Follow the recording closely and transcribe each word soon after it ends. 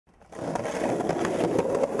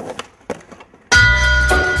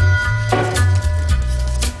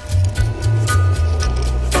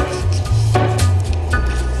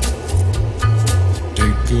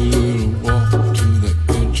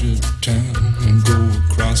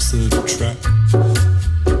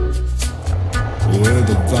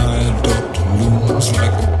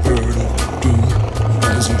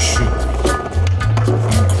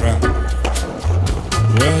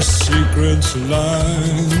to lie,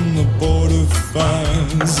 the border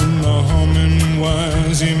fires and the humming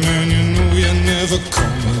wires. Yeah, man, you know you're never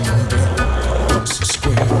coming back. Past the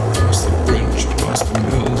square, past the bridge, past the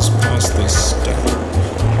mills, past the stack.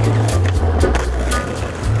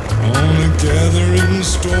 On a gathering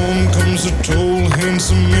storm comes a tall,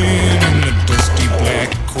 handsome man in a dusty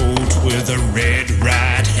black coat with a red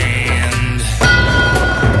right hand.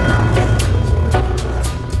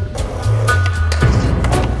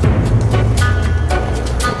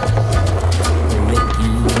 Wrap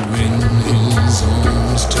you in his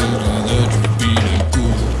arms, tell you that you'll be a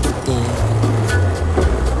good boy.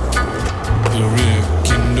 He'll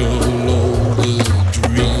rekindle all the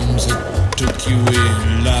dreams that took you a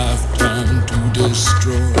lifetime to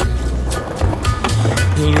destroy.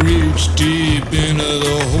 He'll reach deep into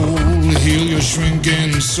the hole, heal your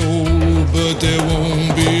shrinking soul, but there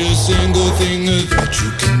won't be a single thing that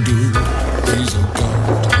you can do. He's a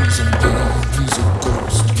god, he's a man, he's a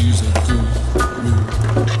ghost, he's a guru.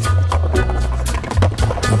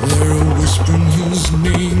 They're whispering his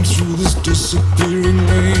name through this disappearing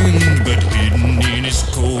land, but hidden in his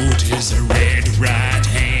coat is a red right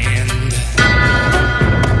hand.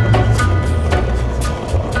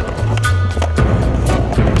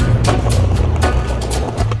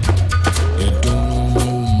 You don't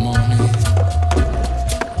know money,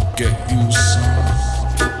 get you some.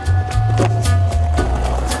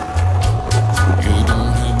 You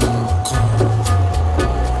don't have no car,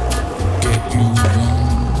 get you one.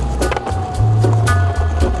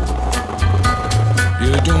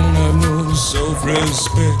 You don't have no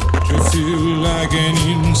self-respect, you feel like an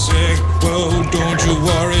insect. Well, don't you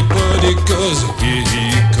worry, buddy, cause here he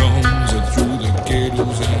comes through the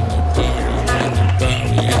ghettos and the party and the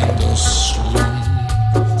valley and the slum.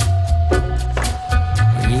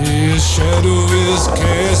 His shadow is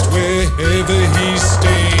cast wherever he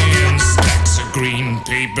stands, stacks of green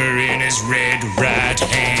paper in his red right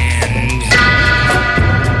hand.